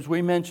 8:28, as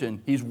we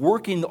mentioned, He's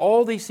working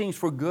all these things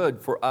for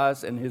good for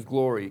us and His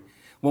glory.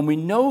 When we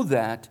know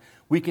that,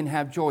 we can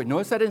have joy.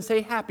 Notice I didn't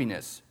say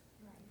happiness.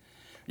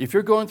 If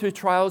you're going through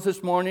trials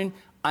this morning,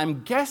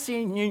 I'm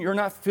guessing you're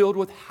not filled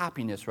with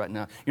happiness right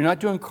now. You're not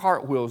doing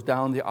cartwheels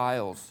down the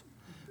aisles.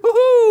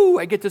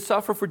 Woohoo! I get to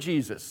suffer for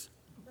Jesus.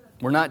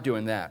 We're not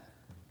doing that.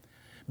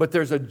 But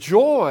there's a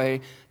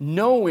joy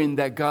knowing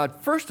that God,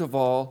 first of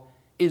all,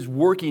 is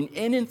working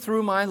in and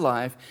through my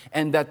life,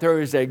 and that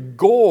there is a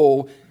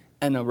goal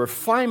and a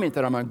refinement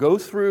that I'm going to go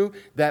through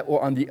that will,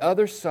 on the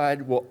other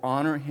side, will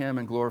honor Him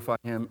and glorify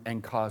Him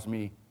and cause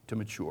me to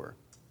mature.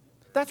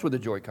 That's where the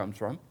joy comes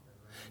from,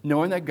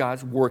 knowing that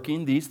God's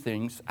working these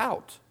things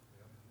out.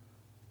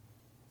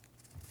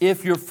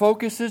 If your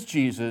focus is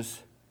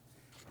Jesus,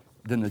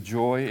 then the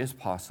joy is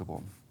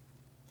possible.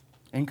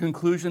 In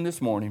conclusion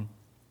this morning,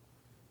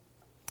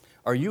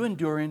 are you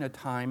enduring a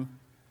time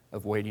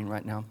of waiting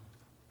right now?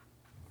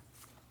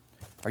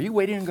 Are you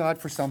waiting on God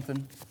for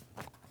something?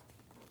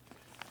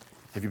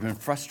 Have you been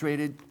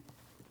frustrated?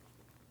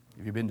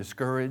 Have you been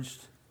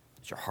discouraged?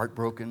 Is your heart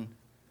broken?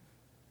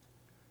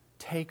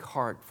 Take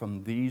heart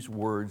from these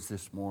words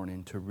this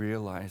morning to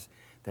realize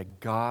that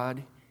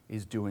God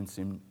is doing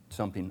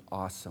something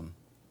awesome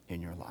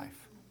in your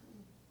life.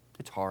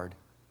 It's hard.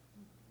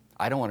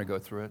 I don't want to go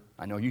through it.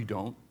 I know you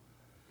don't.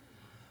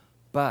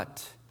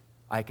 But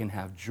I can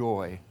have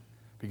joy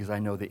because I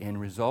know the end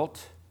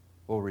result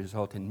will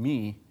result in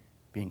me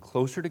being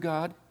closer to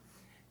God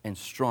and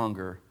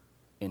stronger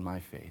in my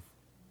faith.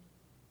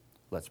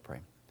 Let's pray.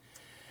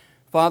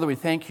 Father, we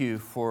thank you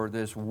for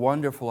this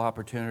wonderful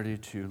opportunity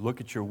to look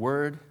at your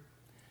word.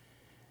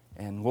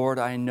 And Lord,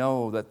 I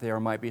know that there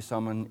might be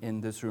someone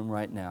in this room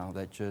right now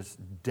that just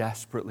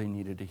desperately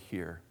needed to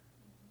hear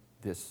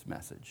this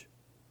message.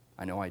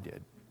 I know I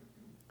did.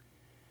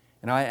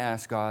 And I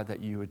ask, God,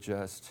 that you would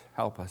just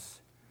help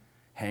us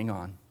hang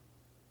on.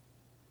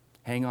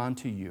 Hang on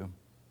to you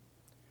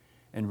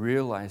and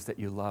realize that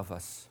you love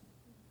us,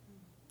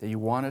 that you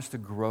want us to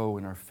grow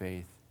in our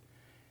faith.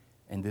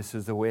 And this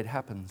is the way it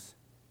happens,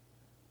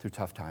 through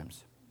tough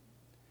times.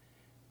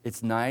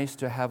 It's nice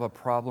to have a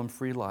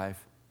problem-free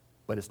life,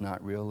 but it's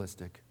not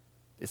realistic.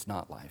 It's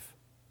not life.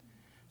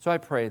 So I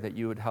pray that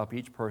you would help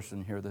each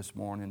person here this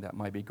morning that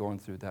might be going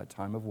through that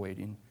time of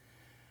waiting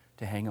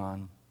to hang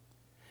on.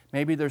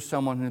 Maybe there's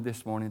someone here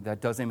this morning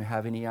that doesn't even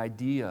have any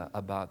idea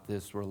about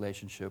this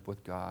relationship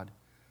with God.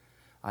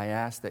 I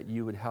ask that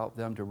you would help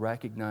them to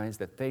recognize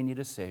that they need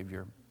a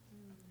Savior.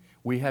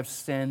 We have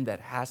sin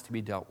that has to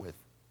be dealt with.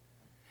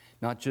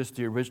 Not just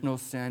the original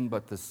sin,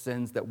 but the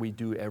sins that we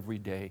do every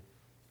day.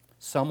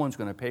 Someone's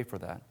going to pay for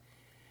that.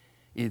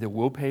 Either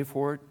we'll pay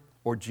for it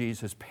or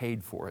Jesus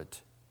paid for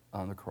it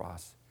on the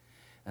cross.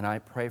 And I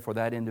pray for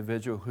that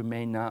individual who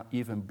may not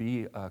even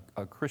be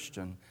a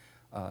Christian,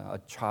 a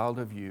child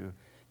of you,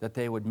 that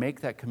they would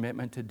make that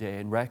commitment today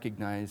and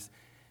recognize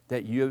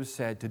that you have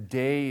said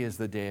today is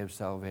the day of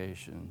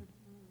salvation.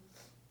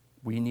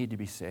 We need to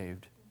be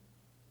saved.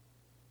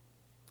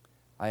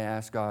 I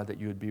ask, God, that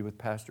you would be with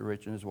Pastor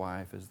Rich and his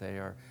wife as they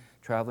are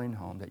traveling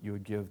home, that you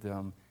would give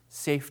them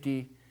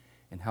safety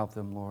and help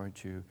them, Lord,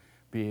 to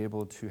be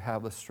able to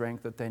have the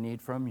strength that they need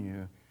from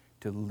you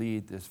to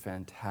lead this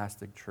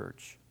fantastic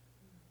church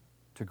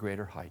to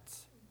greater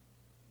heights.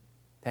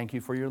 Thank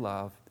you for your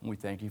love, and we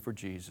thank you for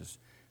Jesus,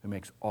 who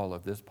makes all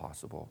of this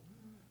possible.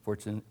 For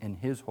it's in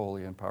his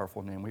holy and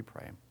powerful name we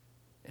pray.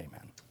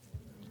 Amen.